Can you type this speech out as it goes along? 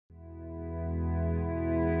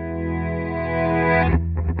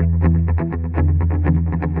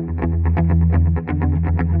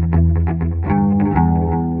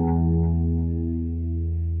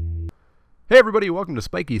Hey everybody, welcome to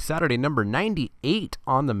Spikey Saturday number 98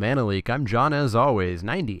 on the Mana Leek. I'm John as always.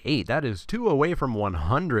 98, that is 2 away from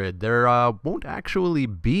 100. There won't actually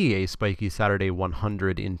be a Spikey Saturday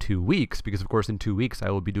 100 in 2 weeks because of course in 2 weeks I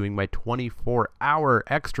will be doing my 24-hour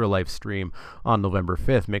extra life stream on November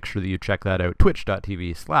 5th. Make sure that you check that out,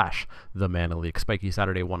 twitch.tv/themanaleek. Spikey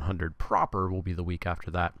Saturday 100 proper will be the week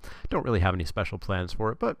after that. Don't really have any special plans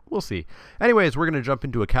for it, but we'll see. Anyways, we're going to jump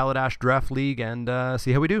into a Kaladesh draft league and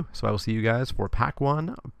see how we do. So I will see you guys for pack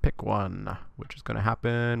 1, pick 1, which is going to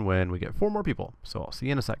happen when we get 4 more people. So I'll see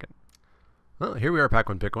you in a second. Well, here we are, pack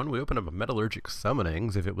 1, pick 1. We open up a Metallurgic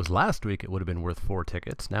Summonings. If it was last week, it would have been worth 4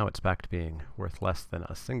 tickets. Now it's back to being worth less than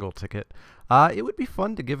a single ticket. It would be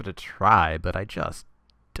fun to give it a try, but I just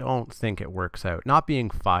don't think it works out. Not being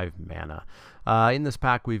 5 mana. In this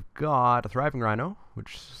pack, we've got a Thriving Rhino,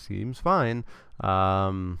 which seems fine.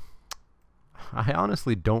 I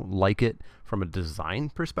honestly don't like it from a design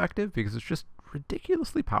perspective because it's just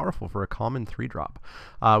ridiculously powerful for a common 3-drop.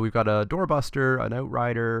 We've got a Doorbuster, an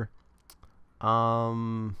Outrider.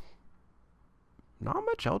 Not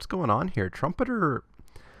much else going on here. Trumpeter,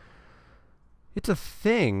 it's a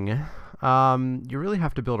thing. You really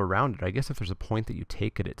have to build around it. I guess if there's a point that you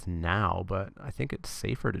take it, it's now, but I think it's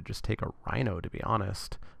safer to just take a Rhino, to be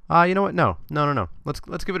honest. You know what? No.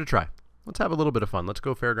 Let's give it a try. Let's have a little bit of fun. Let's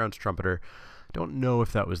go Fairgrounds Trumpeter. Don't know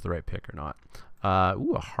if that was the right pick or not.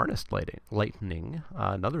 Ooh, a Harnessed Lightning.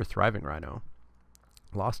 Another Thriving Rhino.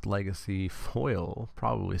 Lost Legacy. Foil.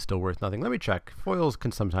 Probably still worth nothing. Let me check. Foils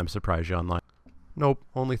can sometimes surprise you online. Nope,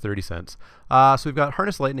 only 30 cents. So we've got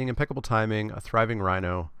Harnessed Lightning, Impeccable Timing, a Thriving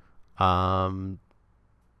Rhino. If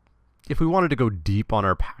we wanted to go deep on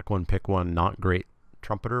our pack 1, pick 1, not great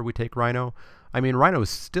Trumpeter, we take Rhino. I mean, Rhino is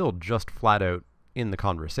still just flat out in the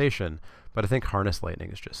conversation, but I think Harnessed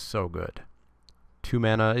Lightning is just so good. 2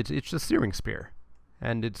 mana, it's a Searing Spear,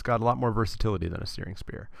 and it's got a lot more versatility than a Searing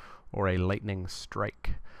Spear, or a Lightning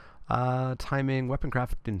Strike. Timing,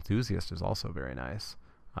 Weaponcraft Enthusiast is also very nice.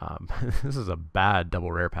 This is a bad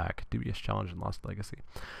double rare pack. Dubious Challenge and Lost Legacy.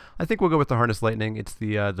 I think we'll go with the Harnessed Lightning. It's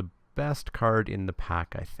the best card in the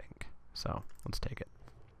pack, I think. So, let's take it.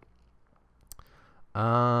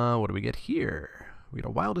 What do we get here? We get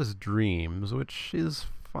a Wildest Dreams, which is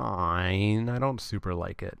fine. I don't super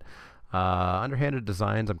like it. Underhanded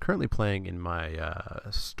Designs. I'm currently playing in my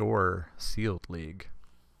store sealed league.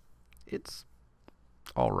 It's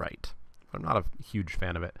alright. I'm not a huge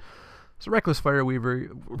fan of it. So Reckless Fire Weaver,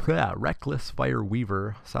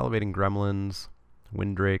 Salivating Gremlins,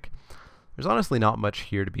 Windrake. There's honestly not much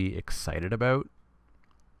here to be excited about.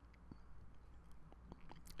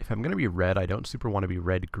 If I'm going to be red, I don't super want to be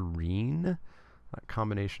red-green. That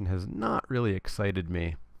combination has not really excited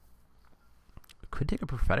me. Could take a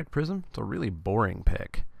Prophetic Prism. It's a really boring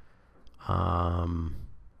pick. It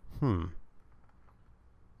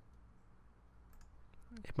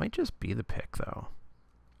might just be the pick, though.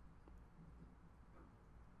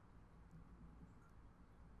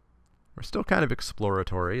 We're still kind of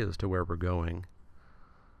exploratory as to where we're going.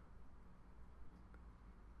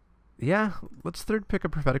 Yeah, let's third pick a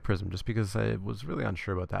Prophetic Prism, just because I was really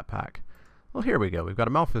unsure about that pack. Well, here we go. We've got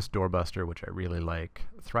a Malphus Doorbuster, which I really like.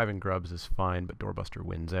 Thriving Grubs is fine, but Doorbuster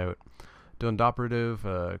wins out. Dund Operative,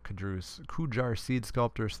 Kujar Seed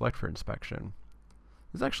Sculptor, Select for Inspection.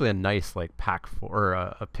 This is actually a nice pack 4, or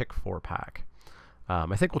a pick 4 pack.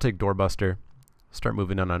 I think we'll take Doorbuster. Start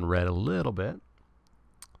moving on red a little bit.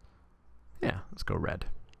 Yeah, let's go red.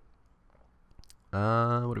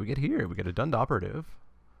 What do we get here? We get a Dund Operative,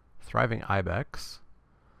 Thriving Ibex.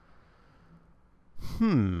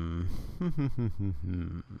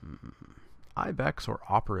 Ibex or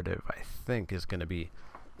Operative, I think, is going to be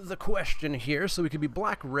the question here. So we could be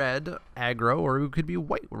black-red aggro, or we could be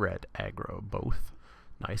white-red aggro. Both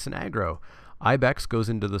nice and aggro. Ibex goes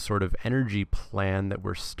into the sort of energy plan that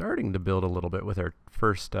we're starting to build a little bit with our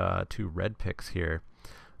first 2 red picks here.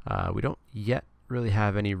 We don't yet really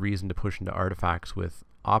have any reason to push into artifacts with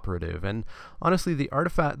Operative. And honestly, the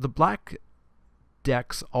black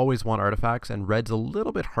decks always want artifacts, and red's a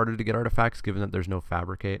little bit harder to get artifacts given that there's no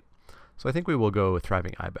Fabricate. So I think we will go with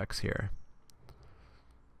Thriving Ibex here.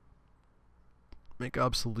 Make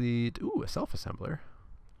obsolete. Ooh, a Self-Assembler.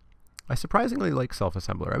 I surprisingly like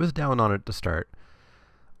Self-Assembler. I was down on it to start.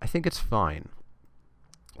 I think it's fine.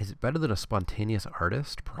 Is it better than a Spontaneous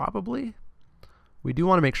Artist? Probably. We do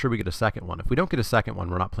want to make sure we get a second one. If we don't get a second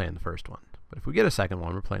one, we're not playing the first one. But if we get a second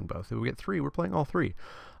one, we're playing both. If we get 3, we're playing all 3.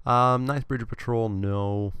 Ninth Bridge of Patrol,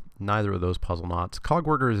 no. Neither of those Puzzle Knots.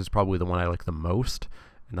 Cogworkers is probably the one I like the most,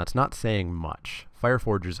 and that's not saying much.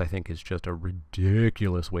 Fireforgers, I think, is just a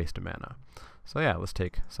ridiculous waste of mana. So yeah, let's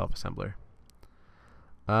take Self-Assembler.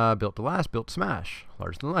 Built to last, built to smash.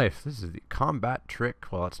 Larger than life. This is the combat trick.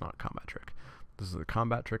 Well, that's not combat trick. This is the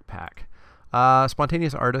combat trick pack.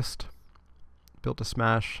 Spontaneous artist. Built to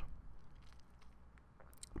smash.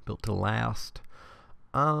 Built to last.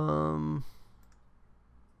 I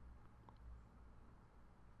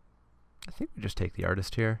think we just take the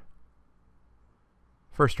artist here.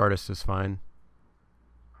 First artist is fine.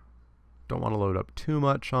 Don't want to load up too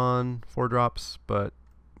much on 4-drops, but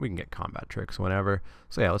we can get combat tricks whenever.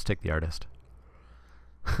 So yeah, let's take the artist.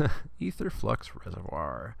 Ether Flux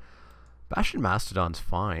Reservoir. Bastion Mastodon's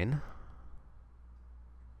fine.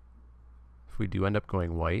 If we do end up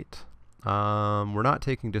going white. We're not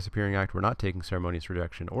taking Disappearing Act, we're not taking Ceremonious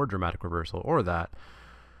Rejection, or Dramatic Reversal, or that.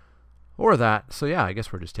 Or that. So yeah, I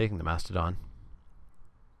guess we're just taking the Mastodon.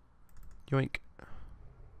 Yoink.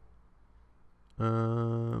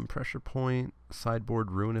 Pressure Point, Sideboard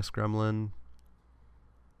Ruinous Gremlin.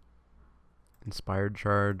 Inspired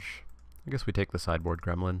Charge. I guess we take the Sideboard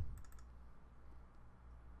Gremlin.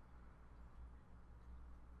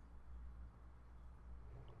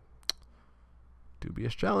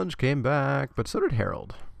 Dubious Challenge came back, but so did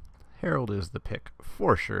Herald. Herald is the pick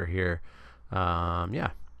for sure here.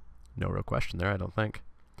 Yeah, no real question there, I don't think.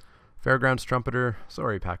 Fairgrounds Trumpeter.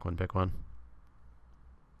 Sorry, pack one, pick one.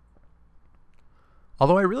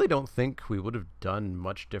 Although I really don't think we would have done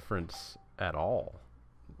much difference at all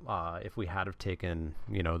if we had have taken,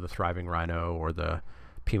 you know, the Thriving Rhino or the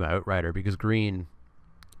Pima Outrider, because green,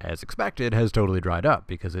 as expected, has totally dried up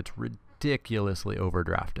because it's ridiculously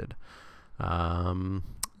overdrafted.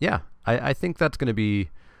 Yeah, I think that's going to be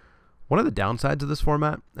one of the downsides of this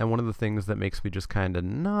format, and one of the things that makes me just kind of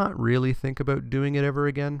not really think about doing it ever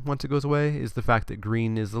again once it goes away, is the fact that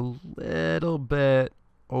green is a little bit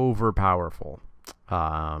overpowerful.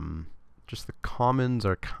 Just the commons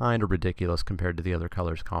are kind of ridiculous compared to the other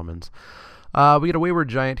colors' commons. We get a Wayward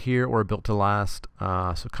Giant here, or a Built to Last.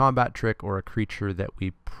 So combat trick, or a creature that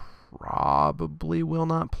we probably will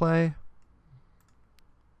not play.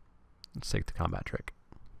 Let's take the combat trick.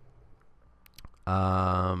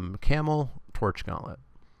 Camel, Torch Gauntlet.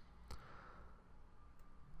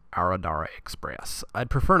 Aradara Express. I'd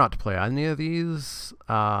prefer not to play any of these.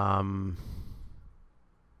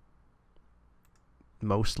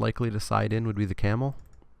 Most likely to side in would be the Camel.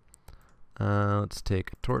 Let's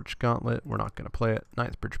take a Torch Gauntlet. We're not going to play it.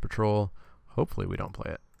 Ninth Bridge Patrol. Hopefully we don't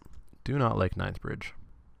play it. Do not like Ninth Bridge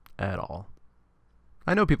at all.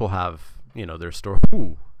 I know people have, you know, their store.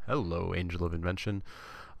 Ooh, hello, Angel of Invention.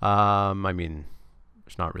 I mean,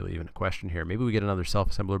 there's not really even a question here. Maybe we get another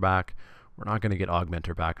Self-Assembler back. We're not going to get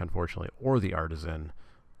Augmenter back, unfortunately, or the Artisan.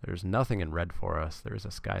 There's nothing in red for us. There's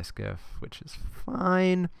a Sky Skiff, which is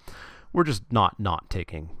fine. We're just not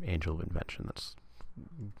taking Angel of Invention.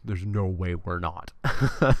 There's no way we're not.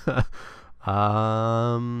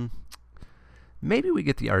 Maybe we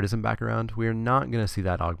get the Artisan back around. We're not going to see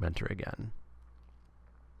that Augmenter again.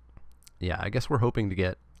 Yeah, I guess we're hoping to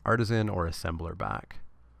get Artisan or Assembler back.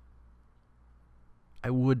 I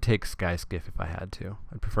would take Sky Skiff if I had to.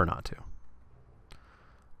 I'd prefer not to.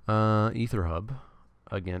 Ether Hub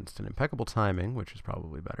against an Impeccable Timing, which is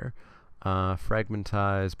probably better.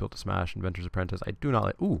 Fragmentize, Built to Smash, Inventor's Apprentice. I do not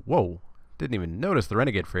like... Ooh, whoa. Didn't even notice the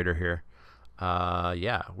Renegade Freighter here.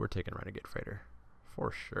 Yeah, we're taking Renegade Freighter.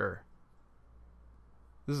 For sure.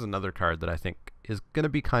 This is another card that I think is going to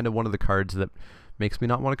be kind of one of the cards that makes me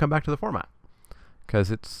not want to come back to the format.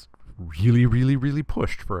 Because it's really, really, really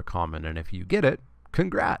pushed for a common. And if you get it,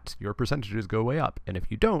 congrats. Your percentages go way up. And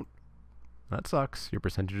if you don't, that sucks. Your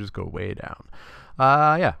percentages go way down.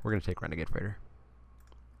 Yeah, we're going to take Renegade Freighter.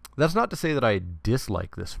 That's not to say that I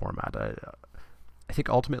dislike this format. I think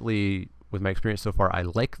ultimately, with my experience so far, I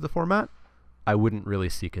like the format. I wouldn't really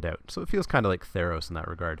seek it out. So it feels kind of like Theros in that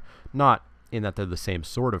regard. Not in that they're the same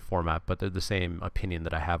sort of format, but they're the same opinion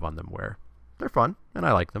that I have on them, where they're fun, and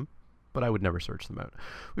I like them, but I would never search them out.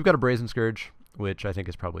 We've got a Brazen Scourge, which I think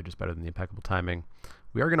is probably just better than the Impeccable Timing.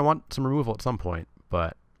 We are going to want some removal at some point,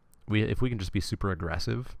 but if we can just be super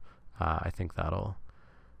aggressive, I think that'll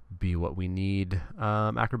be what we need.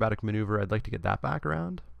 Acrobatic Maneuver, I'd like to get that back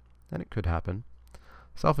around, and it could happen.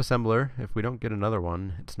 Self-Assembler, if we don't get another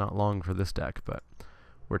one, it's not long for this deck, but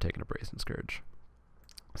we're taking a Brazen Scourge.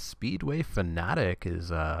 Speedway Fanatic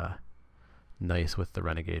is nice with the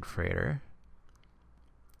Renegade Freighter.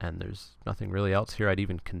 And there's nothing really else here I'd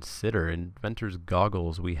even consider. Inventor's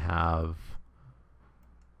Goggles, we have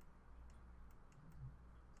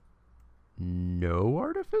no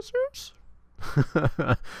Artificers?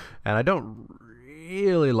 And I don't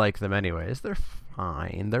really like them anyways. They're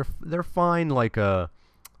fine. They're fine, like a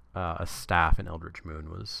Staff in Eldritch Moon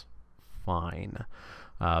was fine.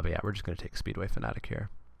 But yeah, we're just going to take Speedway Fanatic here.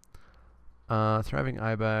 Thriving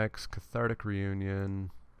Ibex, Cathartic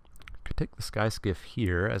Reunion. Could take the Sky Skiff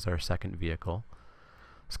here as our second vehicle.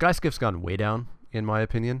 Sky Skiff's gone way down, in my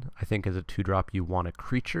opinion. I think as a 2-drop, you want a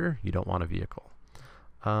creature, you don't want a vehicle.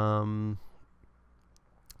 I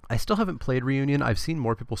still haven't played Reunion. I've seen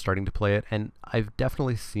more people starting to play it, and I've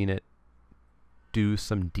definitely seen it do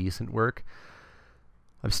some decent work.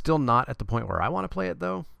 I'm still not at the point where I want to play it,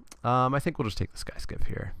 though. I think we'll just take the Sky Skiff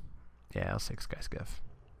here. Yeah, let's take Sky Skiff.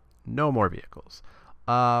 No more vehicles.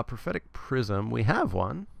 Prophetic Prism. We have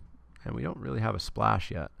one, and we don't really have a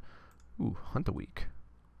splash yet. Ooh, Hunt a Week.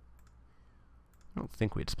 I don't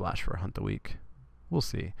think we'd splash for a Hunt a Week. We'll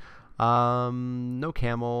see. No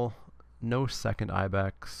Camel. No second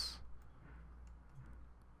Ibex.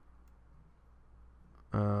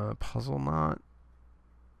 Puzzle Knot.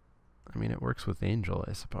 I mean, it works with Angel,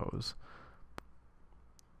 I suppose.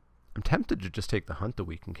 I'm tempted to just take the Hunt a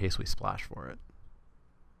Week in case we splash for it.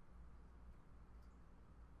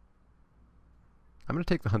 I'm going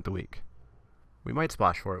to take the Hunt a Week. We might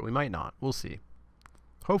splash for it. We might not. We'll see.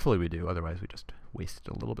 Hopefully we do. Otherwise, we just wasted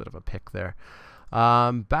a little bit of a pick there.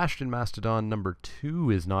 Bastion Mastodon number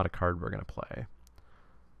 2 is not a card we're going to play.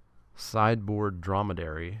 Sideboard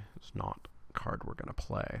Dromedary is not a card we're going to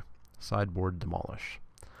play. Sideboard Demolish.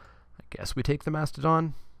 I guess we take the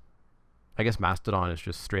Mastodon. I guess Mastodon is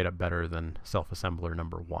just straight up better than Self-Assembler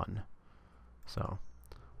number 1. So,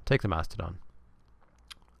 take the Mastodon.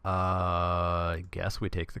 I guess we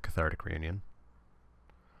take the Cathartic Reunion.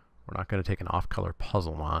 We're not going to take an off-color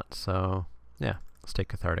Puzzle Knot, so yeah, let's take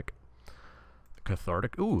Cathartic.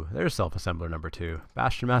 Cathartic. Ooh, there's Self-Assembler number 2.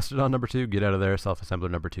 Bastion Mastodon number 2, get out of there. Self-Assembler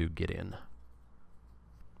number 2, get in.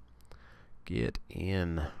 Get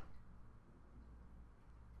in.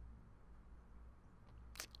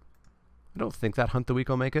 I don't think that Hunt the Week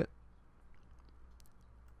will make it.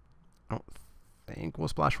 I don't think we'll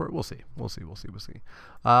splash for it. We'll see. We'll see. We'll see. We'll see.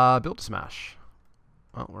 Built to Smash.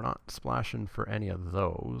 Well, we're not splashing for any of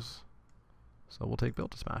those, so we'll take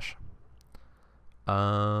Built to Smash.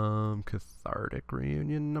 Cathartic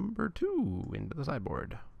Reunion number 2 into the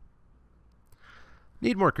sideboard.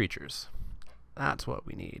 Need more creatures. That's what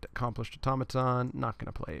we need. Accomplished Automaton, not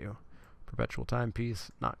going to play you. Perpetual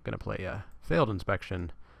Timepiece, not going to play you. Failed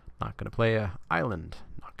Inspection, not going to play you. Island,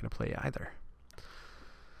 not going to play you either.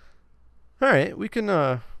 Alright, we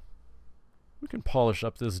can polish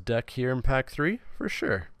up this deck here in pack 3 for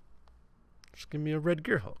sure. Just give me a red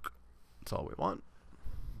Gearhulk. That's all we want.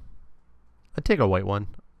 I'd take a white one.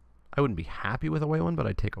 I wouldn't be happy with a white one, but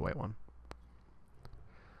I'd take a white one.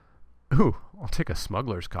 Ooh, I'll take a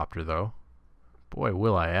Smuggler's Copter, though. Boy,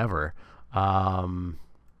 will I ever.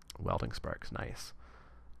 Welding Sparks, nice.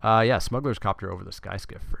 Yeah, Smuggler's Copter over the Sky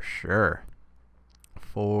Skiff, for sure.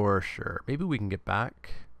 For sure. Maybe we can get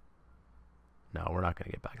back... No, we're not going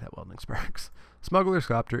to get back that Welding Sparks. Smuggler's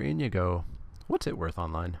Copter, in you go. What's it worth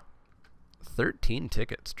online? 13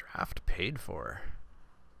 tickets. Draft paid for.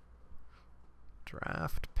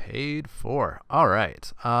 Draft paid for. All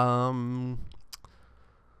right.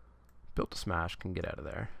 Built to Smash can get out of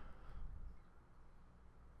there.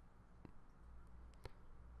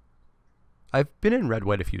 I've been in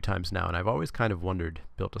red-white a few times now, and I've always kind of wondered,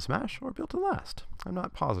 Built to Smash or Built to Last? I'm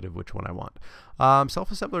not positive which one I want.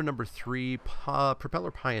 Self-Assembler number 3,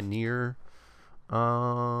 Propeller Pioneer. Those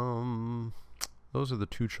are the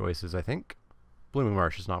 2 choices, I think. Blooming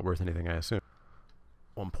Marsh is not worth anything, I assume.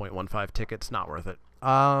 1.15 tickets, not worth it.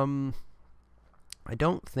 I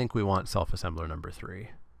don't think we want Self-Assembler number 3.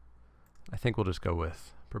 I think we'll just go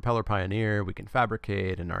with Propeller Pioneer. We can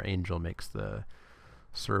fabricate, and our Angel makes the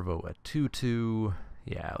servo a 2/2.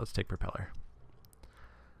 Yeah, let's take Propeller.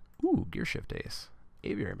 Ooh, Gear Shift Ace.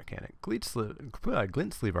 Aviary Mechanic. Glint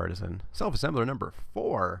Sleeve Artisan. Self-Assembler number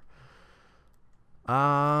 4.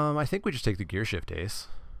 I think we just take the Gear Shift Ace.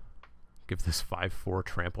 Give this 5/4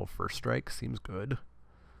 trample first strike. Seems good.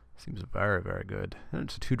 Seems very, very good. And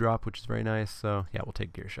it's a 2-drop, which is very nice. So, yeah, we'll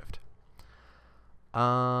take Gear Shift.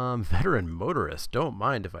 Veteran Motorist. Don't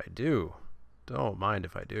mind if I do. Don't mind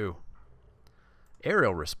if I do.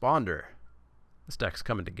 Aerial Responder. This deck's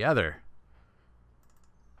coming together.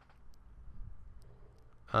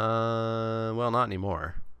 Well, not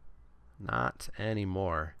anymore. Not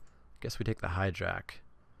anymore. Guess we take the Hijack.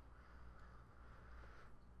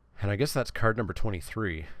 And I guess that's card number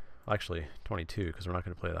 23. Actually, 22, because we're not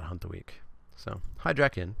going to play that Hunt the Week. So,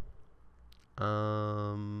 Hijack in.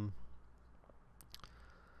 I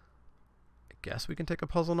guess we can take a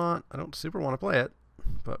Puzzle Knot. I don't super want to play it,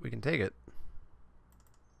 but we can take it.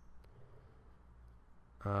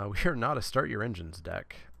 We are not a Start Your Engines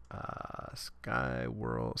deck. Sky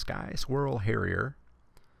Swirl Harrier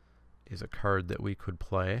is a card that we could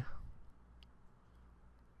play.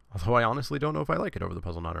 Although I honestly don't know if I like it over the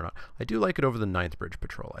Puzzle Knot or not. I do like it over the 9th Bridge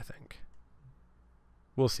Patrol, I think.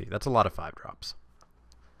 We'll see. That's a lot of 5-drops.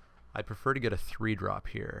 I'd prefer to get a 3-drop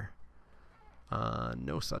here.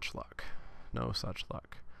 No such luck. No such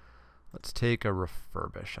luck. Let's take a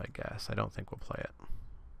Refurbish, I guess. I don't think we'll play it.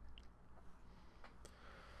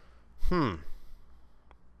 I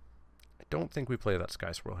don't think we play that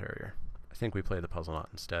Sky Swirl Harrier. I think we play the Puzzle Knot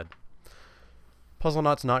instead. Puzzle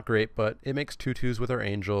Knot's not great, but it makes 2/2s with our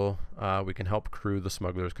Angel. We can help crew the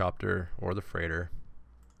Smuggler's Copter or the Freighter.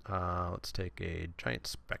 Let's take a Giant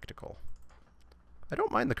Spectacle. I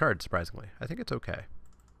don't mind the card, surprisingly. I think it's okay.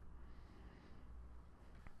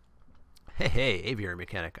 Hey, Aviary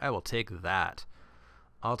Mechanic. I will take that.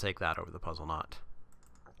 I'll take that over the Puzzle Knot.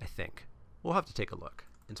 I think. We'll have to take a look.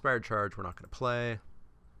 Inspired Charge, we're not going to play.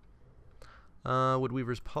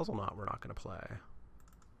 Woodweaver's Puzzle Knot, we're not going to play.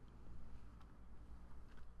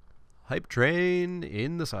 Hype Train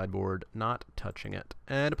in the sideboard, not touching it.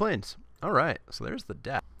 And a Plains. Alright, so there's the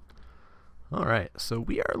deck. Alright, so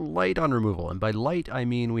we are light on removal. And by light, I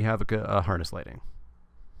mean we have a Harness Lighting.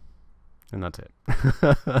 And that's it.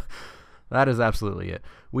 That is absolutely it.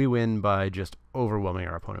 We win by just overwhelming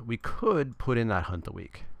our opponent. We could put in that Hunt the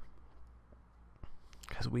Week.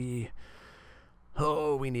 Because we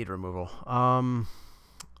need removal. I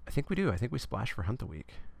think we do. I think we splash for Hunt the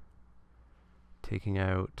Week. Taking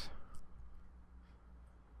out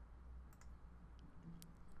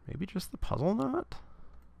maybe just the Puzzle Knot?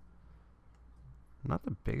 I'm not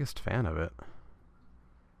the biggest fan of it.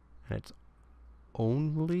 And it's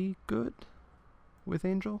only good with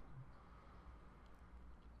Angel?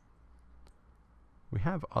 We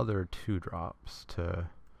have other 2-drops to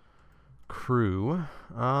crew.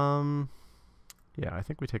 Yeah, I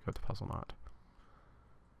think we take out the Puzzle Knot.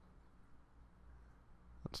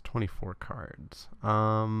 That's 24 cards.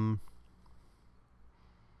 I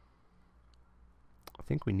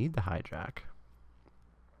think we need the Hijack.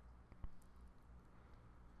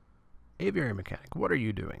 Aviary Mechanic, what are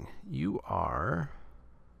you doing? You are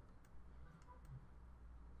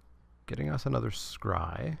getting us another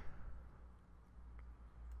Scry.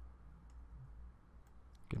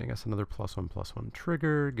 Getting us another +1/+1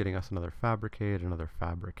 trigger, getting us another Fabricate, another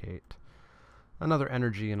Fabricate, another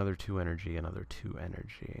energy, another 2 energy, another 2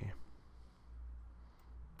 energy.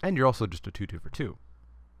 And you're also just a 2/2 for 2.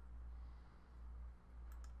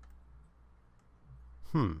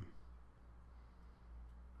 I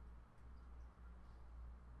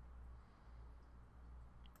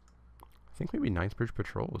think maybe 9th Bridge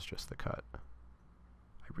Patrol was just the cut.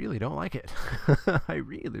 I really don't like it. I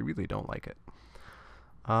really don't like it.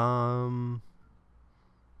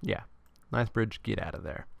 Yeah. 9th Bridge, get out of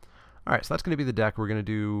there. Alright, so that's going to be the deck. We're going to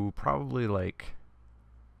do probably like,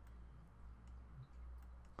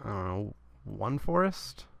 I don't know, 1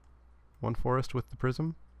 forest? 1 forest with the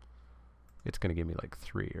Prism? It's going to give me like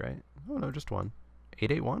 3, right? Oh no, just 1.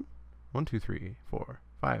 8, 8, 1? 1, 2, 3, 4,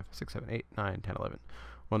 5, 6, 7, 8, 9, 10, 11.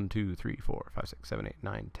 1, 2, 3, 4, 5, 6, 7, 8,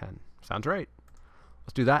 9, 10. Sounds right.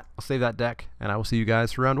 Let's do that. I'll save that deck, and I will see you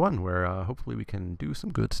guys for round 1, where hopefully we can do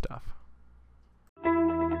some good stuff.